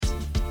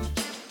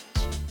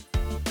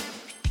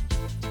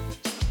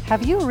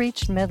Have you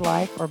reached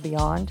midlife or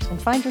beyond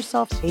and find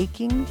yourself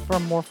aching for a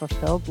more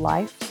fulfilled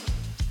life?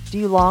 Do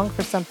you long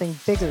for something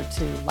bigger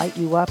to light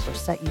you up or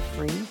set you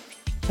free?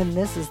 Then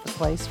this is the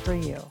place for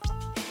you.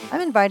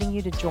 I'm inviting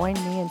you to join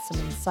me in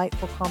some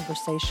insightful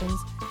conversations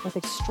with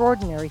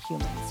extraordinary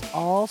humans,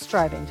 all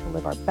striving to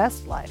live our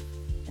best life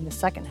in the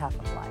second half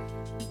of life.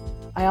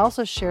 I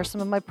also share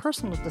some of my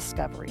personal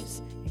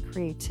discoveries in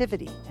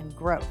creativity and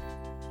growth.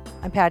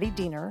 I'm Patti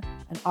Diener,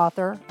 an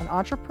author, an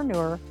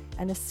entrepreneur,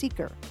 and a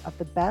seeker of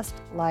the best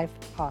life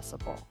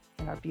possible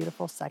in our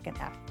beautiful second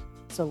act.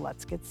 So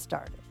let's get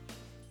started.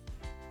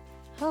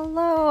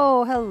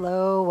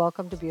 Hello.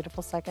 Welcome to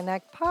Beautiful Second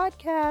Act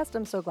Podcast.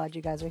 I'm so glad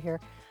you guys are here.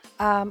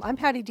 I'm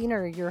Patti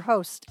Diener, your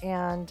host,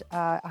 and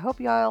I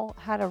hope y'all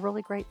had a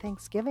really great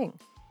Thanksgiving.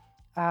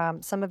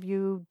 Some of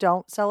you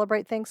don't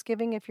celebrate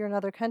Thanksgiving if you're in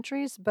other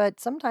countries, but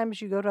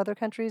sometimes you go to other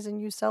countries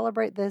and you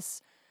celebrate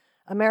this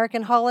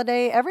American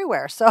holiday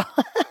everywhere. So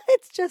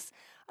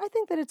I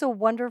think that it's a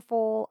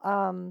wonderful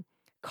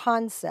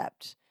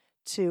concept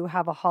to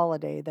have a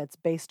holiday that's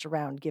based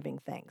around giving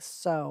thanks.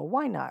 So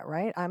why not,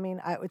 right? I mean,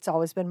 it's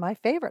always been my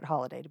favorite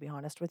holiday, to be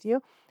honest with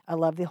you. I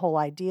love the whole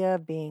idea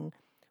of being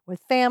with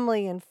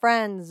family and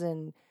friends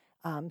and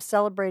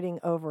celebrating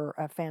over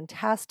a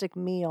fantastic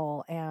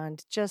meal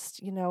and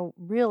just,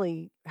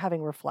 really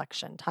having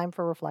reflection, time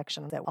for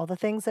reflection, that all the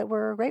things that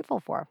we're grateful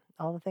for,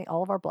 all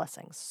of our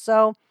blessings.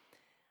 So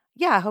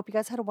yeah, I hope you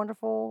guys had a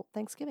wonderful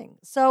Thanksgiving.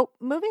 So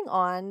moving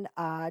on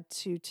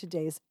to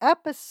today's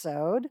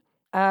episode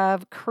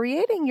of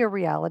creating your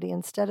reality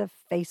instead of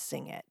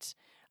facing it.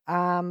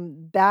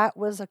 That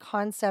was a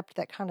concept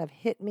that kind of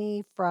hit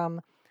me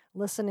from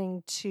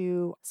listening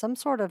to some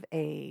sort of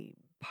a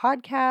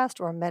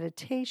podcast or a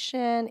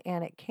meditation,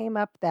 and it came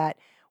up that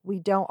we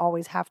don't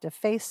always have to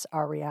face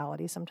our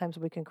reality. Sometimes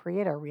we can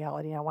create our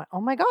reality. And I went,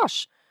 oh my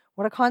gosh,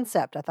 what a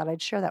concept. I thought I'd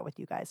share that with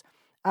you guys.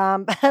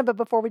 But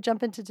before we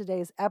jump into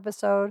today's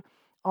episode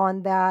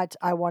on that,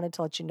 I wanted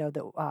to let you know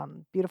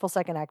that Beautiful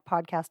Second Act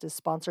Podcast is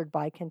sponsored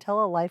by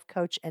Quintella Life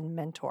Coach and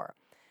Mentor.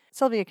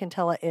 Sylvia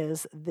Quintella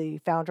is the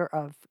founder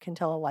of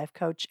Quintella Life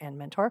Coach and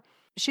Mentor.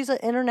 She's an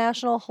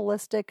international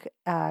holistic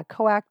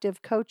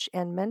coactive coach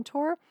and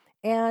mentor,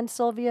 and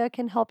Sylvia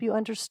can help you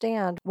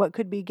understand what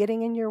could be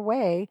getting in your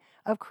way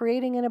of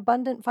creating an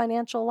abundant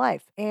financial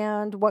life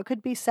and what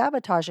could be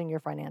sabotaging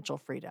your financial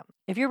freedom.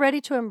 If you're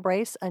ready to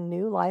embrace a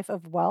new life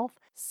of wealth,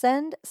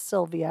 send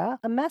Sylvia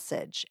a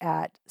message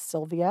at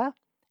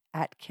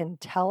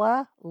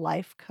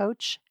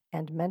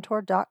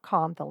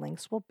sylvia@quintellalifecoachandmentor.com. The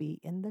links will be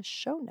in the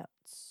show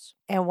notes.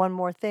 And one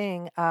more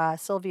thing,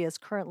 Sylvia is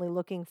currently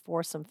looking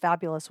for some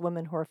fabulous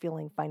women who are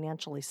feeling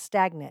financially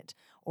stagnant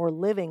or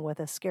living with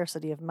a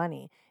scarcity of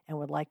money and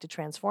would like to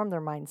transform their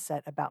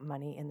mindset about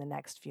money in the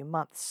next few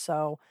months.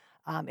 So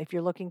if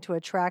you're looking to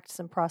attract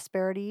some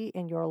prosperity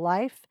in your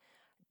life,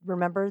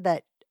 remember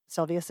that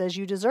Sylvia says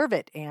you deserve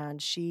it,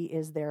 and she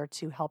is there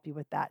to help you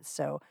with that.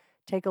 So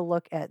take a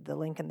look at the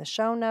link in the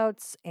show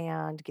notes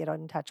and get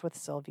in touch with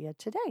Sylvia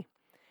today.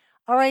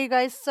 All right, you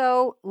guys,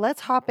 so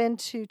let's hop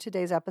into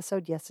today's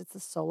episode. Yes, it's a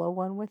solo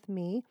one with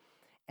me,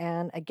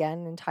 and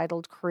again,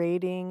 entitled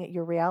Creating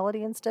Your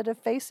Reality Instead of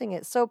Facing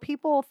It. So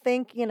people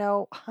think,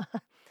 a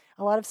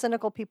lot of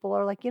cynical people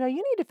are like, you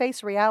need to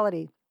face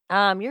reality.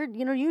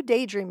 You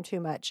daydream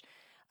too much.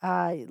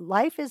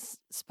 Life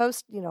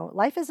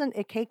isn't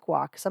a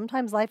cakewalk.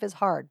 Sometimes life is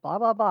hard, blah,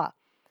 blah, blah.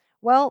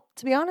 Well,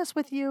 to be honest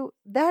with you,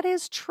 that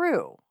is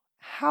true.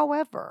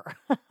 However,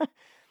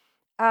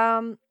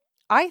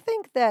 I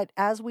think that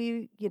as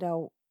we,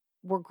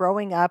 were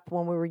growing up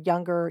when we were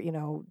younger,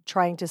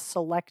 trying to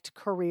select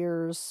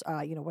careers,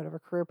 whatever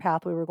career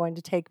path we were going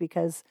to take,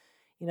 because,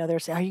 they're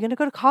saying, are you going to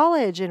go to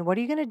college? And what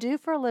are you going to do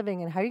for a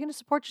living? And how are you going to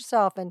support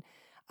yourself? And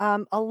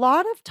a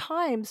lot of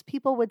times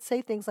people would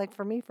say things like,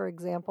 for me, for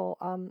example,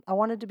 I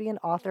wanted to be an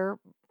author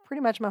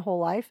pretty much my whole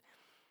life.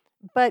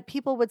 But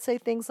people would say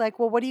things like,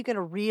 well, what are you going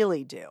to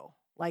really do?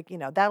 Like,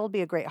 that'll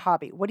be a great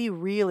hobby. What are you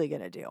really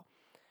going to do?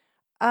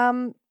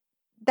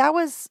 That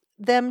was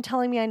them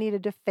telling me I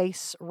needed to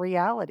face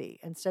reality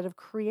instead of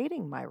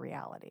creating my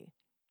reality.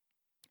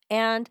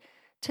 And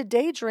to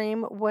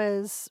daydream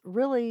was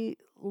really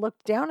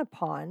looked down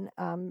upon,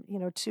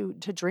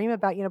 to dream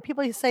about,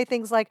 people say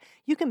things like,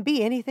 you can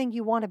be anything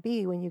you want to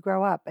be when you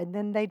grow up, and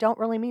then they don't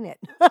really mean it.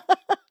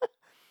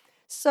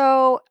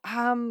 So,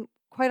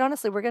 quite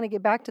honestly, we're going to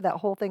get back to that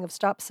whole thing of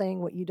stop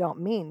saying what you don't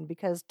mean,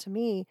 because to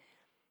me,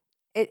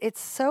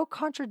 it's so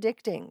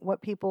contradicting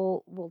what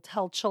people will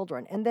tell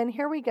children. And then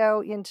here we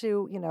go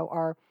into,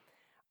 our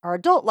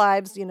adult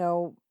lives,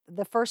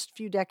 the first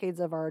few decades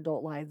of our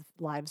adult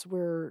lives,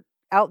 we're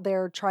out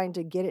there trying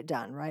to get it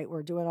done, right?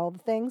 We're doing all the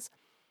things.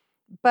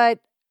 But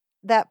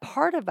that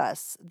part of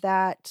us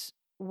that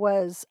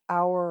was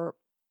our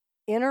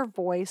inner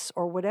voice,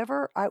 or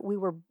whatever we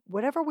were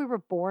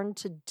born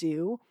to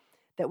do,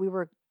 that we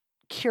were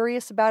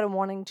curious about and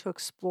wanting to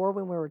explore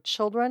when we were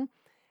children,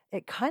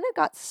 it kind of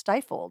got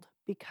stifled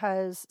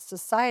because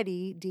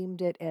society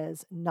deemed it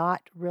as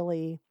not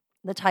really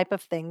the type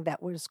of thing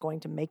that was going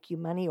to make you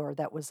money or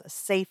that was a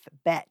safe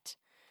bet.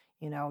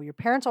 Your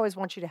parents always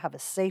want you to have a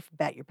safe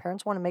bet. Your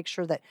parents want to make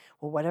sure that,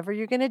 well, whatever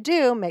you're going to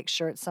do, make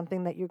sure it's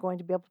something that you're going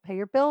to be able to pay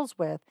your bills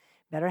with.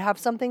 Better have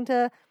something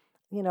to,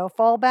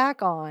 fall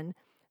back on.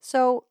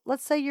 So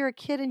let's say you're a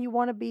kid and you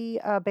want to be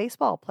a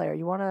baseball player.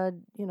 You want to,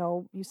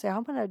 you say,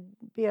 I'm going to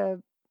be a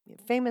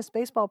famous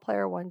baseball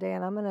player one day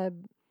and I'm going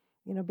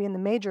to, be in the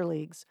major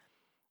leagues.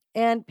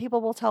 And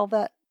people will tell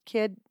that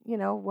kid,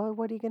 well,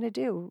 what are you going to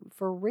do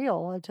for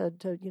real?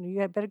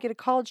 You better get a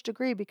college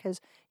degree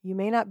because you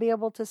may not be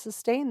able to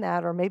sustain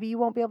that, or maybe you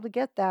won't be able to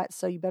get that.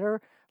 So you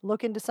better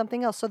look into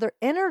something else. So their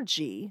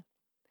energy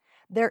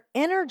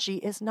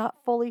is not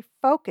fully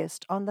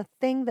focused on the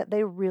thing that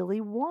they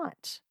really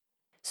want.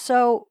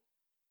 So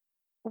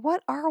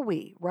what are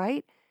we,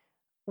 right?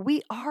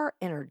 We are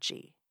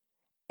energy.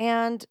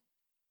 And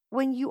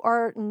when you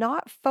are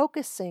not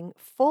focusing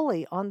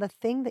fully on the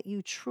thing that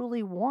you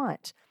truly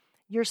want,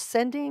 you're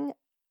sending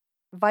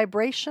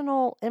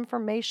vibrational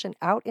information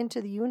out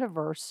into the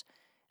universe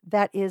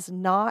that is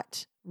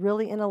not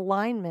really in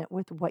alignment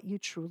with what you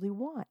truly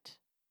want.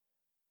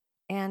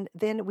 And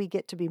then we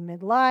get to be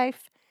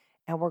midlife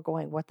and we're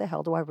going, what the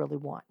hell do I really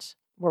want?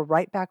 We're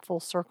right back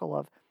full circle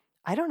of,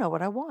 I don't know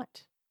what I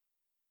want.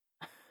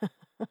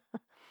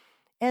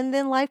 And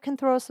then life can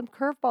throw us some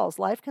curveballs.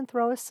 Life can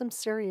throw us some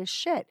serious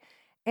shit.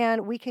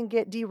 And we can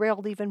get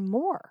derailed even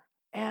more.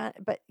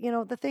 But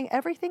the thing,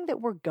 everything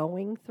that we're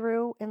going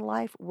through in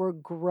life, we're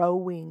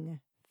growing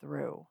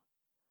through.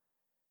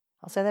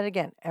 I'll say that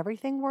again.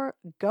 Everything we're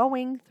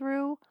going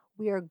through,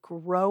 we are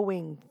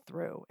growing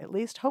through, at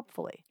least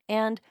hopefully.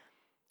 And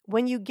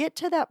when you get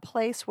to that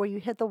place where you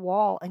hit the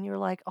wall and you're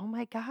like, oh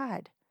my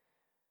God,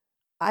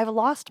 I've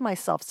lost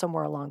myself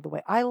somewhere along the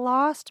way. I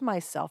lost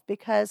myself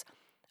because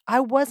I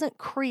wasn't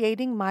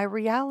creating my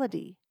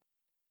reality.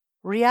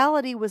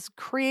 Reality was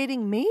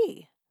creating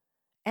me.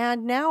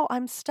 And now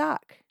I'm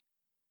stuck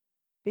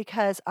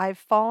because I've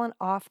fallen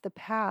off the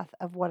path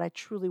of what I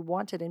truly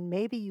wanted. And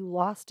maybe you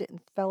lost it and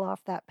fell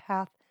off that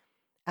path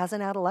as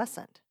an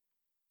adolescent.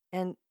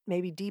 And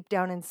maybe deep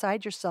down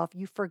inside yourself,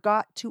 you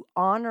forgot to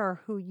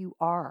honor who you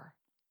are.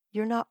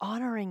 You're not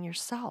honoring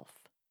yourself.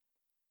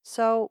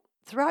 So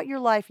throughout your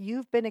life,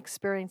 you've been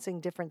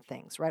experiencing different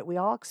things, right? We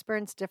all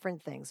experience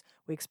different things.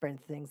 We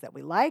experience things that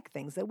we like,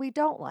 things that we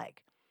don't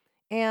like.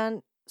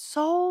 And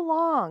so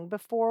long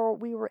before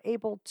we were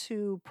able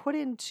to put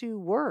into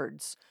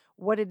words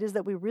what it is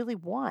that we really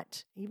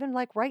want. Even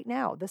like right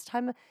now, this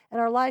time in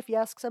our life, you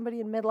ask somebody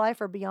in midlife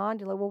or beyond,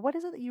 you're like, well, what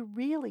is it that you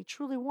really,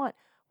 truly want?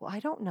 Well, I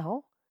don't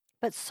know.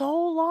 But so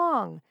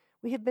long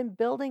we have been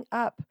building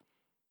up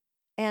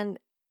and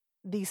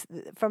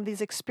from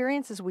these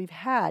experiences we've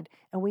had,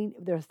 and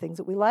there are things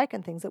that we like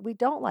and things that we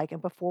don't like.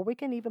 And before we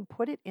can even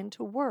put it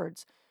into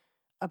words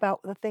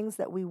about the things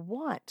that we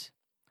want,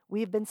 we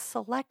have been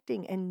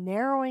selecting and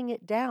narrowing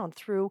it down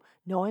through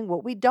knowing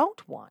what we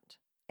don't want.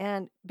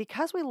 And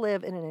because we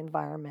live in an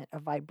environment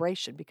of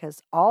vibration,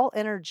 because all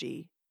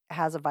energy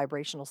has a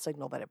vibrational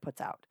signal that it puts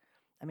out.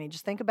 I mean,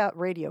 just think about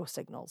radio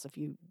signals if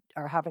you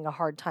are having a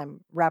hard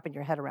time wrapping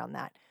your head around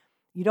that.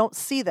 You don't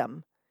see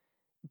them,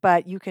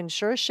 but you can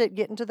sure as shit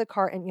get into the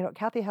car. And,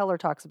 Kathy Heller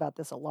talks about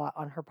this a lot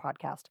on her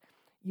podcast.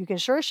 You can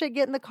sure as shit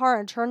get in the car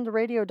and turn the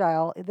radio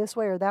dial this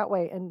way or that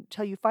way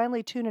until you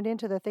finally tune it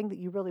into the thing that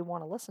you really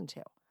want to listen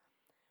to.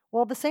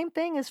 Well, the same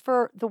thing is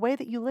for the way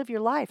that you live your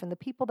life and the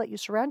people that you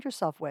surround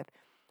yourself with.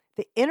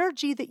 The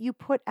energy that you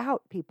put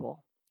out,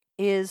 people,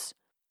 is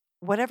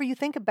whatever you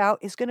think about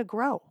is going to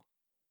grow.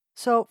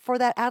 So for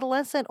that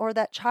adolescent or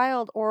that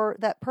child or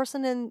that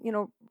person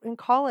in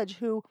college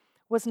who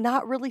was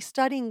not really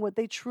studying what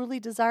they truly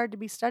desired to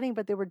be studying,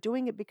 but they were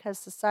doing it because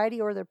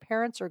society or their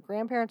parents or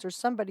grandparents or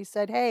somebody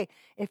said, hey,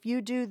 if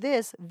you do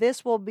this,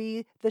 this will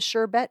be the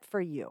sure bet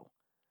for you.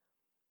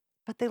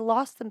 But they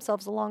lost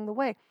themselves along the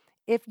way.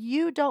 If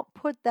you don't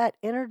put that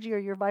energy or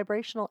your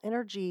vibrational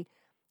energy,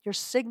 your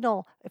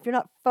signal, if you're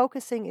not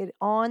focusing it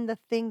on the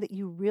thing that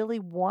you really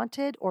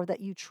wanted or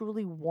that you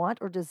truly want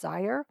or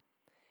desire,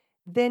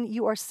 then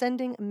you are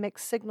sending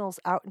mixed signals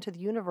out into the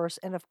universe.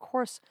 And of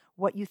course,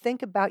 what you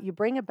think about, you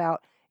bring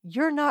about.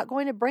 You're not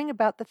going to bring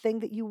about the thing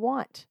that you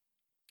want.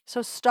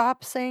 So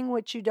stop saying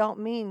what you don't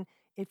mean.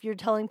 If you're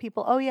telling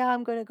people, oh yeah,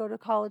 I'm going to go to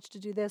college to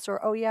do this,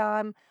 or oh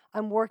yeah,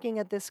 I'm working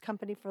at this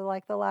company for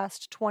like the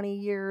last 20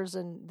 years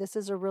and this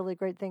is a really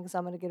great thing because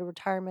I'm going to get a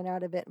retirement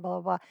out of it, blah,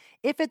 blah, blah.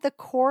 If at the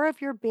core of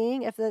your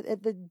being, if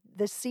at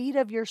the seed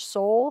of your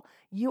soul,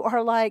 you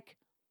are like,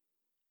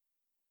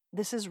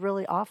 this is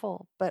really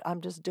awful, but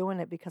I'm just doing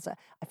it because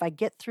if I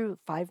get through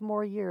 5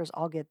 more years,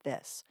 I'll get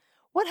this.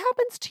 What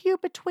happens to you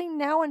between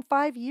now and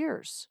 5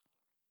 years?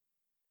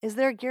 Is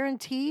there a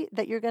guarantee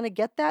that you're going to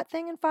get that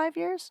thing in 5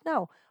 years?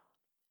 No.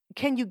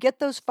 Can you get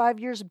those 5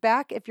 years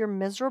back if you're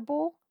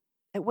miserable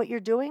at what you're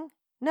doing?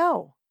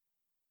 No.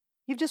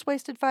 You've just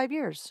wasted 5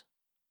 years.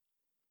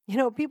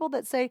 People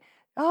that say,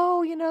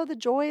 oh, the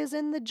joy is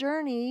in the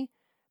journey.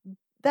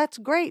 That's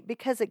great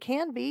because it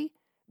can be,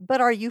 but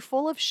are you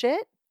full of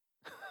shit?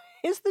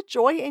 Is the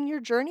joy in your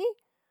journey?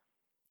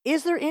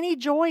 Is there any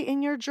joy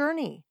in your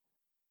journey?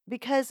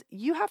 because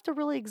you have to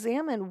really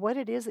examine what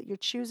it is that you're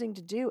choosing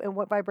to do and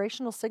what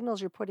vibrational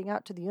signals you're putting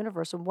out to the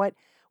universe and what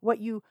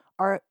you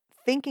are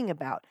thinking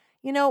about.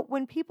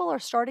 When people are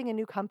starting a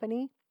new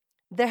company,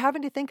 they're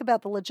having to think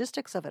about the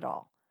logistics of it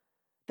all.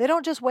 They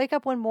don't just wake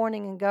up one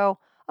morning and go,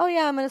 "Oh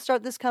yeah, I'm going to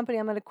start this company.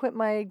 I'm going to quit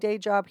my day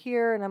job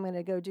here and I'm going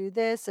to go do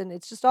this and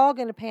it's just all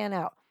going to pan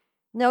out."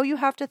 No, you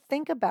have to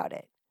think about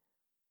it.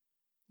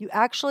 You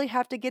actually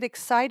have to get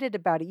excited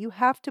about it. You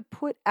have to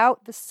put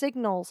out the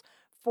signals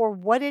for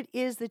what it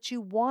is that you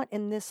want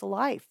in this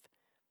life.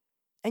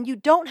 And you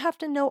don't have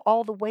to know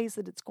all the ways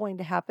that it's going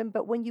to happen,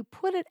 but when you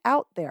put it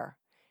out there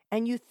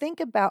and you think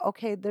about,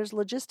 okay, there's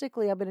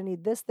logistically, I'm going to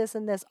need this, this,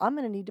 and this. I'm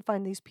going to need to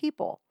find these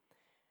people.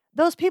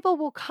 Those people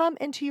will come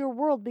into your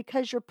world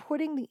because you're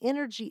putting the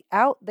energy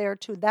out there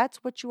that's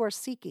what you are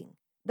seeking.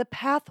 The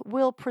path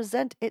will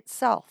present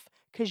itself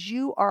because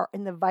you are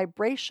in the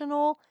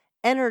vibrational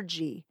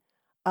energy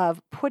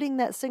of putting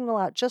that signal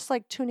out, just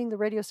like tuning the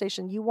radio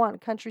station. You want a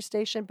country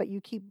station, but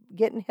you keep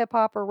getting hip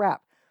hop or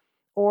rap.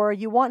 Or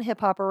you want hip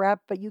hop or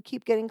rap, but you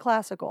keep getting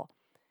classical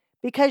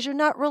because you're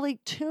not really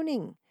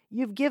tuning.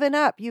 You've given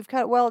up. You've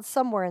got, well, it's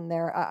somewhere in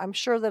there. I'm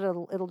sure that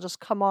it'll just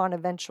come on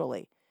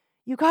eventually.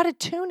 You got to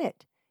tune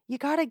it. You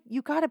got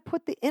to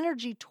put the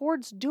energy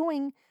towards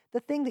doing the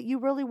thing that you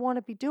really want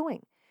to be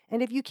doing.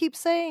 And if you keep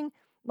saying,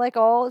 like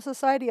all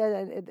society,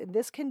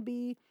 this can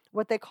be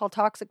what they call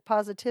toxic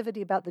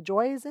positivity about the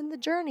joy is in the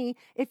journey.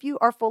 If you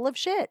are full of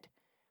shit,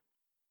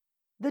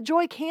 the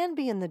joy can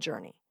be in the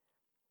journey.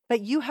 But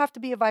you have to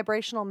be a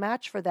vibrational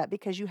match for that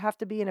because you have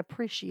to be an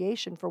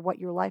appreciation for what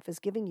your life is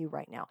giving you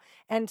right now.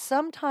 And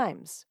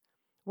sometimes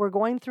we're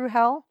going through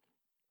hell.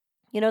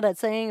 You know that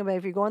saying about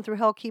if you're going through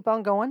hell, keep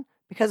on going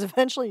because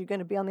eventually you're going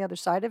to be on the other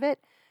side of it.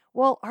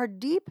 Well, our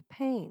deep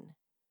pain,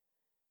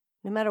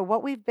 no matter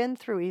what we've been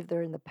through,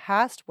 either in the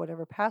past,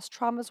 whatever past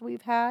traumas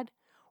we've had,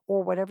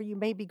 or whatever you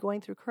may be going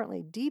through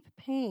currently, deep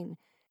pain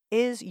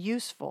is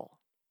useful.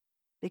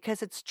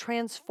 Because it's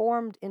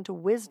transformed into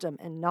wisdom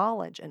and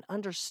knowledge and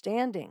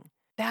understanding.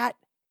 That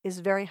is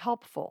very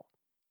helpful.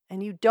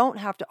 And you don't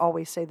have to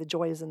always say the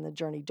joy is in the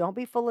journey. Don't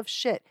be full of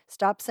shit.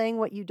 Stop saying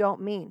what you don't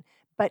mean.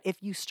 But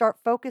if you start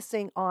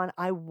focusing on,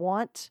 I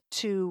want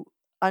to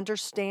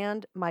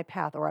understand my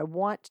path, or I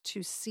want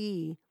to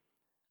see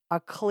a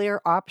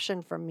clear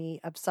option for me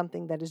of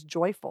something that is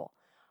joyful.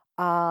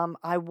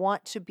 I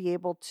want to be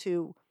able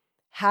to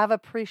have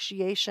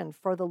appreciation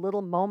for the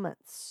little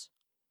moments.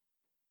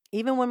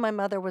 Even when my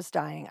mother was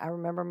dying, I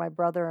remember my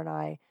brother and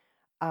I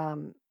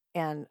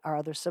and our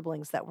other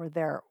siblings that were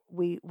there,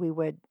 we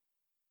would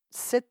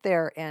sit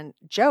there and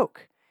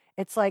joke.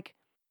 It's like,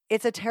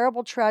 it's a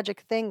terrible,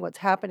 tragic thing what's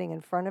happening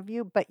in front of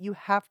you, but you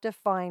have to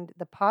find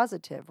the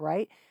positive,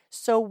 right?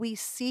 So we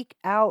seek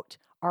out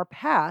our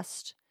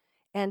past,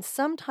 and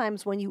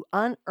sometimes when you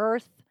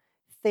unearth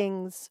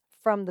things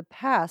from the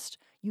past,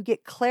 you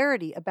get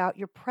clarity about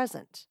your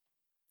present.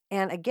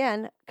 And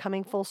again,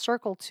 coming full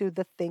circle to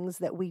the things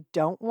that we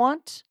don't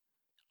want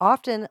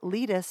often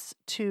lead us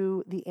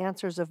to the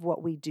answers of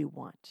what we do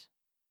want.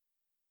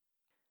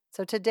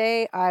 So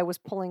today I was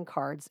pulling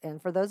cards.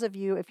 And for those of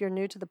you, if you're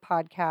new to the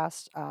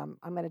podcast, I'm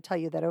going to tell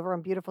you that over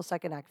on Beautiful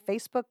Second Act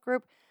Facebook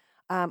group,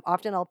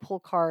 often I'll pull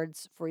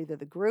cards for either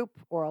the group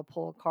or I'll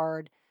pull a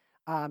card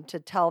to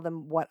tell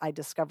them what I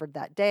discovered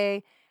that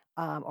day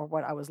or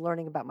what I was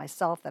learning about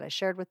myself that I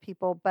shared with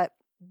people. But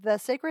the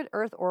Sacred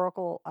Earth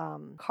Oracle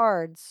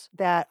cards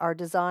that are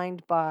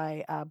designed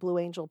by Blue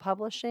Angel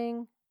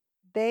Publishing,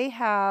 they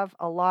have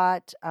a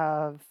lot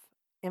of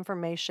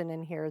information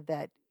in here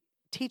that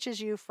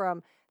teaches you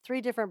from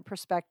 3 different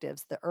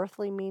perspectives: the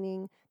earthly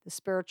meaning, the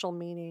spiritual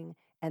meaning,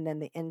 and then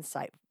the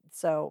insight.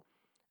 So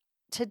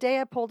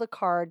today I pulled a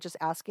card just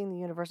asking the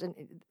universe, and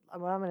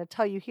what I'm going to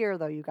tell you here,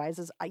 though, you guys,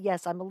 is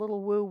yes, I'm a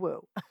little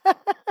woo-woo.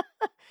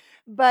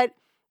 But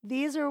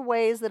these are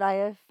ways that I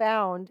have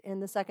found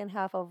in the second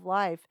half of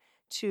life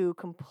to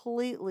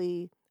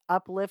completely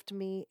uplift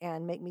me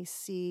and make me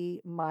see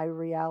my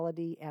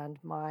reality and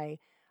my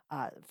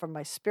from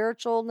my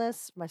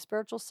spiritualness, my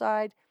spiritual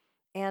side,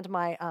 and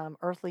my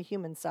earthly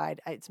human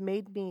side. It's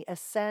made me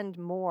ascend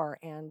more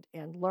and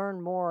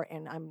learn more,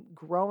 and I'm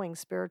growing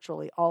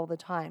spiritually all the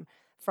time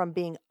from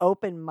being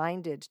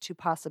open-minded to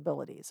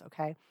possibilities,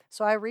 okay?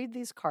 So I read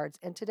these cards,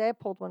 and today I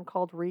pulled one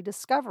called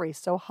Rediscovery.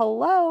 So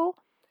hello,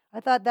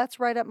 I thought that's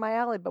right up my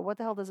alley, but what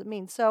the hell does it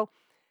mean? So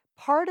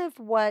part of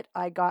what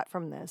I got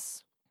from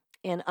this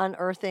in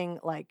unearthing,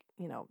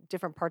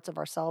 different parts of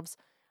ourselves,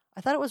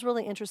 I thought it was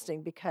really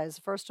interesting because,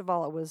 first of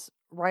all, it was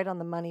right on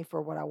the money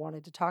for what I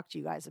wanted to talk to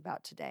you guys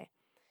about today.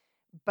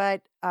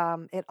 But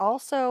it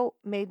also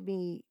made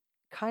me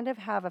kind of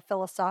have a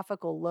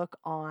philosophical look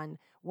on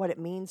what it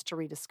means to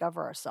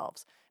rediscover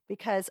ourselves.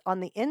 Because on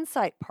the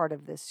insight part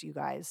of this, you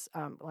guys,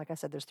 like I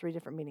said, there's 3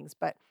 different meanings,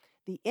 but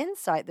the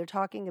insight, they're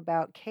talking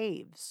about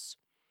caves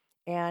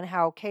and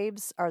how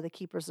caves are the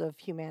keepers of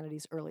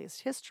humanity's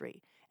earliest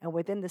history. And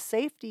within the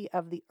safety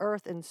of the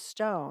earth and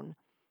stone,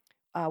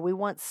 we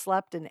once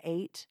slept and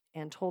ate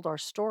and told our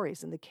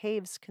stories, and the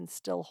caves can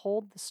still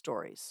hold the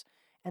stories.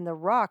 And the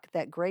rock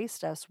that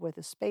graced us with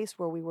a space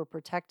where we were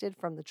protected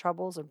from the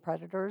troubles and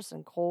predators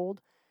and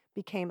cold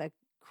became a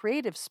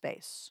creative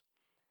space.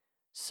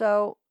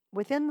 So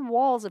within the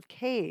walls of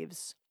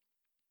caves,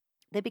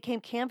 they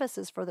became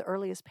canvases for the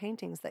earliest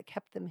paintings that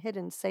kept them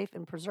hidden, safe,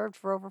 and preserved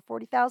for over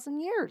 40,000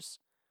 years.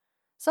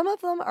 Some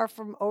of them are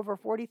from over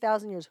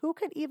 40,000 years. Who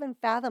could even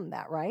fathom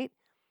that, right?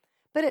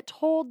 But it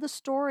told the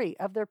story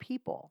of their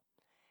people.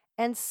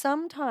 And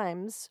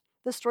sometimes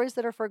the stories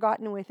that are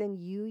forgotten within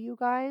you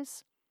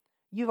guys,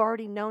 you've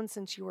already known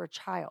since you were a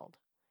child.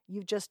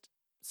 You've just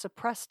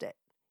suppressed it.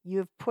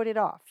 You've put it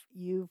off.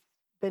 You've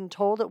been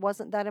told it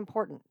wasn't that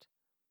important.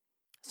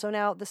 So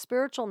now the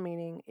spiritual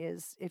meaning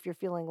is, if you're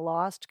feeling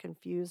lost,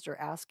 confused, or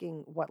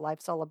asking what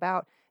life's all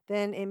about,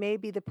 then it may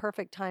be the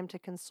perfect time to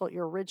consult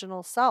your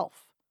original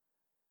self.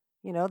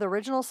 You know, the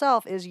original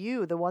self is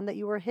you, the one that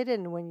you were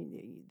hidden when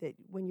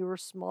you were a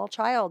small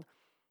child.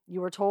 You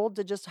were told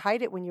to just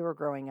hide it when you were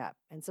growing up,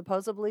 and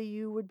supposedly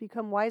you would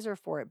become wiser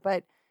for it.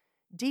 But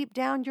deep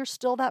down, you're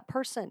still that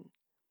person.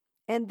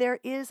 And there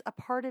is a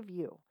part of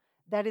you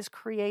that is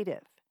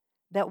creative,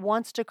 that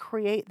wants to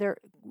create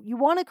you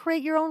want to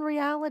create your own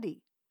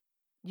reality.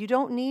 You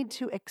don't need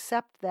to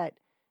accept that,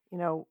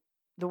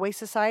 the way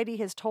society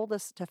has told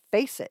us to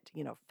face it,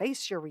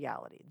 face your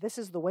reality. This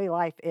is the way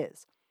life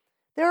is.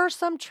 There are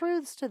some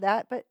truths to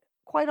that, but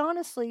quite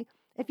honestly,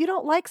 if you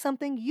don't like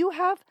something, you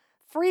have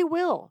free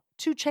will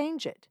to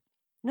change it,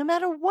 no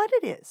matter what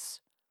it is.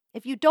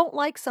 If you don't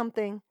like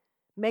something,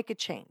 make a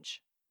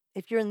change.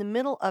 If you're in the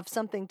middle of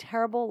something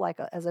terrible,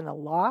 as in a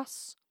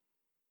loss,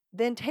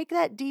 then take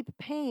that deep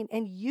pain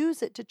and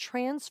use it to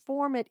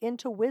transform it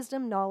into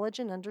wisdom, knowledge,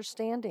 and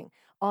understanding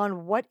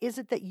on what is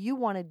it that you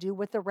want to do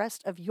with the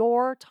rest of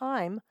your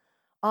time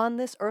on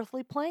this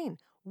earthly plane.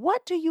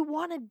 What do you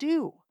want to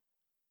do?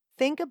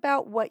 Think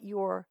about what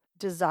your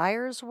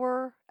desires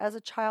were as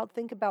a child.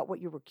 Think about what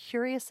you were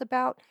curious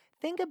about.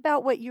 Think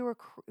about what you're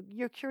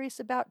curious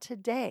about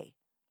today.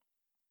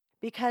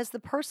 Because the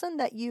person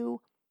that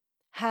you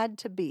had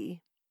to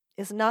be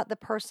is not the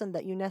person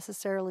that you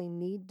necessarily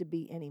need to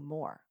be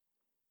anymore.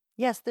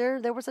 Yes, there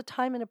was a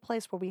time and a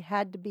place where we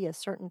had to be a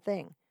certain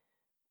thing.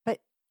 But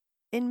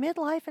in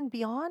midlife and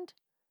beyond,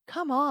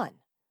 come on.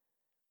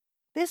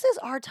 This is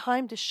our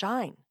time to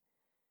shine.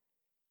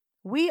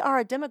 We are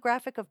a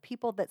demographic of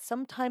people that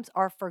sometimes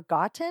are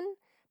forgotten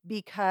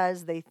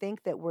because they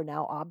think that we're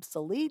now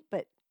obsolete,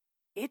 but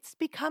it's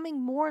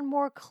becoming more and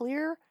more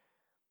clear.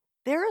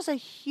 There is a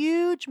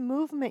huge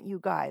movement, you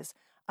guys,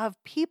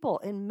 of people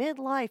in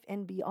midlife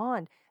and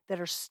beyond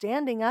that are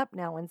standing up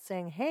now and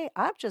saying, hey,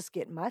 I'm just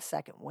getting my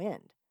second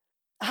wind.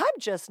 I'm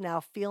just now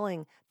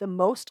feeling the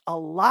most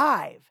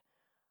alive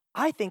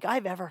I think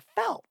I've ever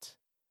felt.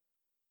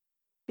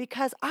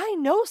 Because I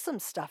know some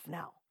stuff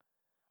now.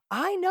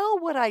 I know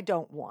what I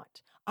don't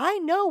want. I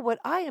know what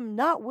I am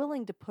not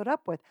willing to put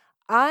up with.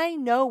 I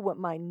know what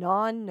my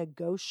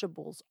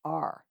non-negotiables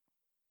are.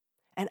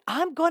 And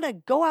I'm going to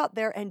go out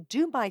there and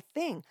do my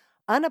thing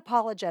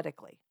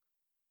unapologetically.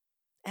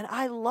 And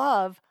I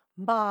love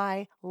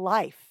my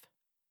life.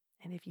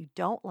 And if you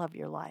don't love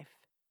your life,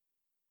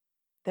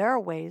 there are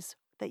ways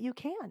that you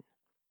can.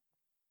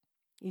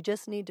 You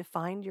just need to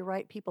find your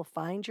right people.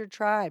 Find your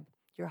tribe,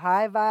 your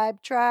high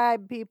vibe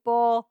tribe,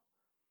 people.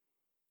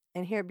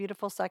 And here at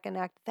Beautiful Second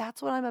Act,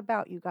 that's what I'm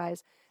about, you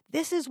guys.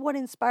 This is what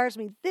inspires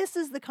me. This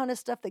is the kind of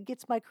stuff that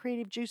gets my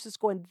creative juices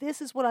going.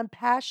 This is what I'm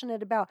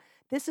passionate about.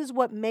 This is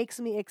what makes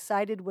me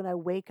excited when I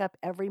wake up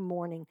every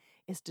morning,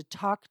 is to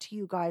talk to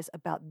you guys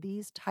about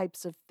these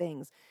types of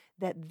things,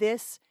 that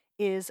this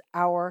is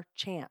our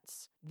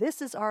chance.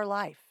 This is our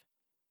life.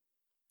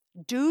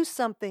 Do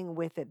something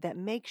with it that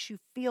makes you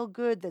feel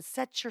good, that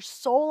sets your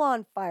soul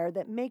on fire,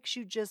 that makes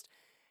you just,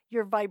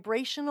 your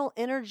vibrational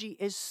energy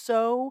is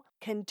so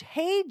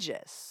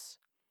contagious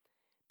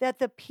that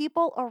the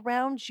people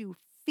around you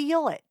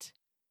feel it.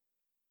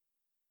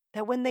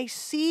 That when they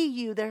see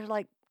you, they're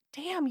like,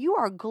 damn, you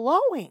are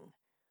glowing.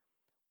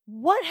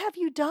 What have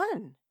you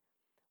done?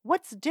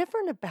 What's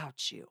different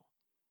about you?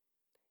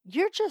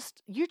 You're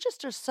just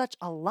are such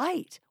a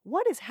light.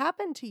 What has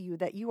happened to you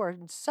that you are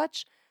in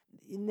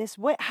this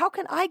way? How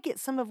can I get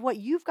some of what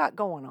you've got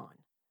going on?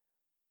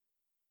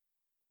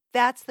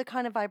 That's the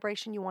kind of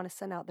vibration you want to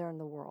send out there in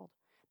the world.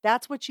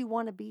 That's what you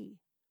want to be.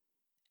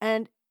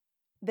 And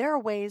there are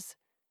ways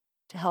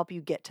to help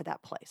you get to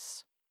that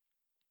place.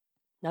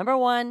 Number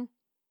 1,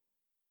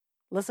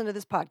 listen to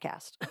this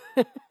podcast.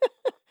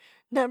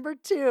 Number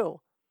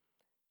 2,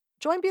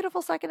 join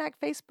Beautiful Second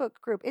Act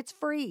Facebook group. It's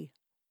free,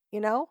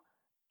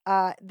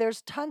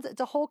 There's tons,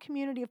 it's a whole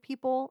community of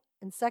people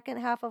in second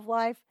half of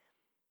life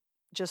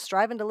just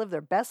striving to live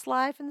their best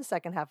life in the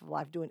second half of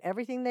life, doing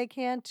everything they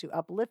can to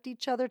uplift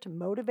each other, to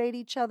motivate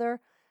each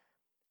other,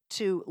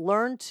 to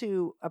learn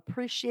to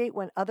appreciate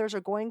when others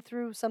are going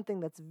through something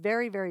that's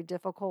very, very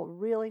difficult,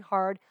 really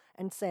hard,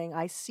 and saying,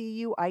 I see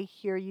you, I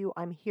hear you,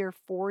 I'm here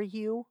for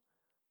you.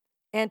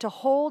 And to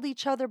hold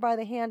each other by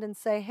the hand and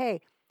say,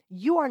 hey,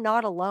 you are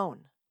not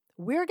alone.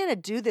 We're going to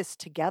do this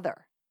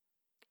together.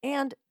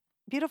 And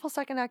Beautiful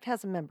Second Act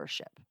has a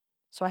membership.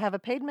 So I have a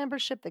paid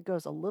membership that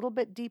goes a little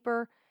bit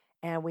deeper,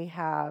 and we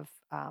have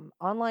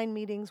online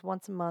meetings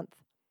once a month.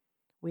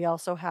 We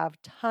also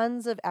have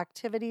tons of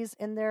activities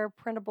in there,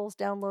 printables,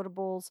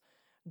 downloadables,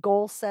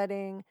 goal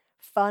setting,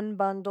 fun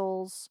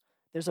bundles.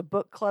 There's a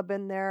book club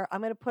in there.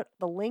 I'm going to put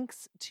the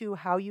links to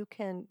how you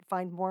can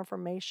find more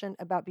information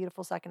about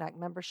Beautiful Second Act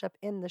membership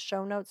in the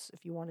show notes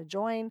if you want to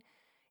join.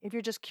 If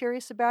you're just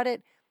curious about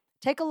it,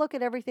 take a look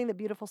at everything that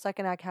Beautiful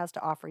Second Act has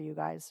to offer you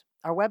guys.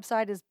 Our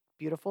website is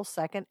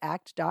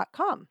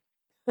beautifulsecondact.com.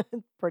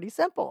 Pretty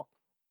simple.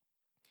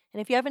 And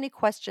if you have any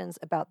questions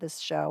about this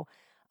show,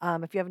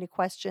 if you have any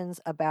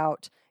questions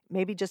about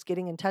maybe just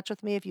getting in touch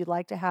with me, if you'd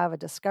like to have a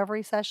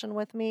discovery session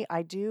with me,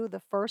 I do the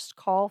first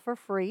call for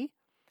free.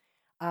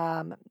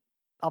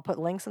 I'll put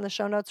links in the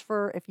show notes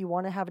for if you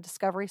want to have a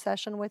discovery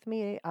session with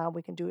me.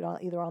 We can do it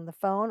either on the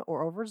phone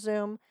or over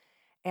Zoom.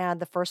 And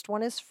the first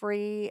one is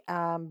free.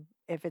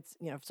 If it's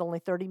only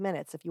 30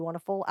 minutes. If you want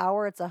a full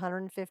hour, it's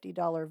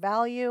 $150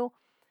 value.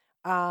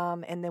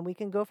 And then we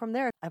can go from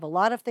there. I have a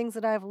lot of things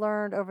that I've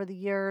learned over the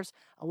years,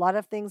 a lot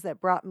of things that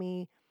brought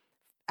me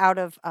out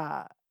of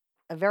a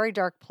very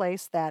dark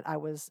place that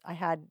I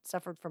had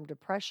suffered from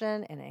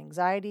depression and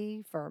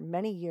anxiety for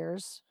many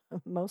years,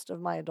 most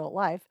of my adult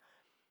life,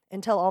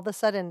 until all of a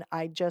sudden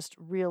I just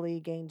really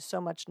gained so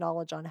much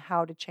knowledge on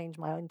how to change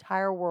my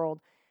entire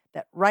world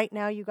that right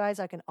now, you guys,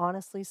 I can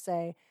honestly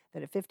say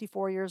that at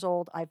 54 years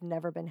old, I've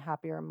never been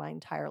happier in my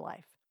entire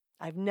life.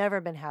 I've never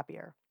been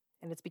happier.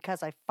 And it's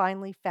because I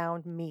finally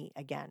found me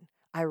again.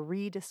 I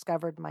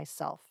rediscovered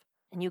myself.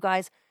 And you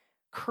guys,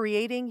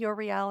 creating your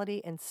reality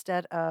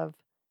instead of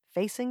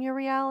facing your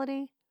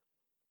reality,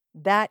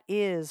 that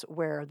is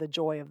where the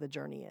joy of the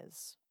journey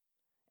is.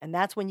 And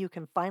that's when you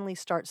can finally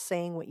start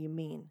saying what you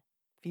mean.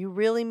 If you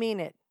really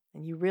mean it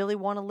and you really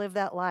want to live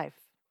that life,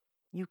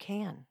 you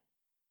can.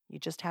 You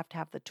just have to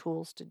have the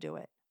tools to do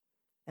it.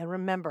 And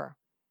remember,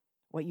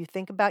 what you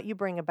think about, you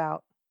bring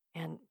about.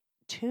 And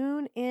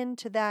tune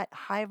into that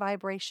high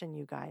vibration,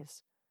 you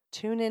guys.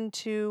 Tune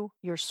into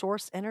your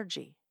source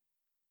energy.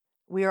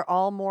 We are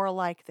all more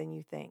alike than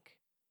you think.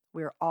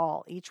 We are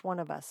all, each one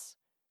of us,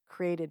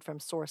 created from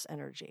source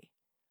energy.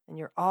 And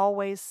you're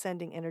always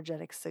sending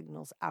energetic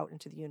signals out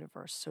into the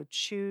universe. So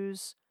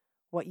choose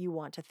what you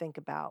want to think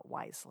about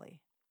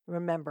wisely.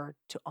 Remember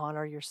to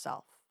honor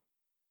yourself.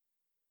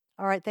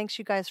 All right, thanks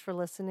you guys for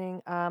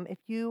listening. If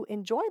you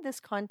enjoy this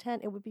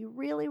content, it would be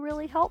really,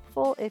 really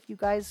helpful if you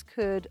guys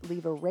could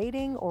leave a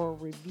rating or a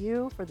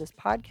review for this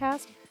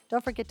podcast.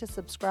 Don't forget to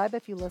subscribe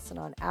if you listen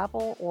on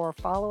Apple, or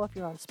follow if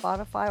you're on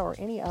Spotify or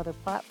any other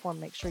platform.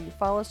 Make sure you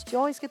follow us to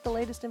always get the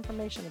latest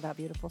information about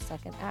Beautiful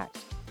Second Act.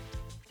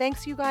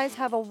 Thanks, you guys.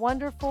 Have a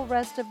wonderful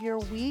rest of your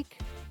week.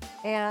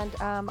 And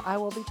I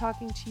will be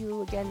talking to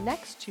you again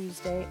next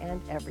Tuesday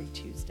and every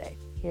Tuesday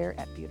here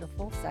at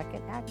Beautiful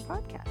Second Act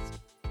Podcast.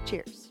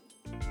 Cheers.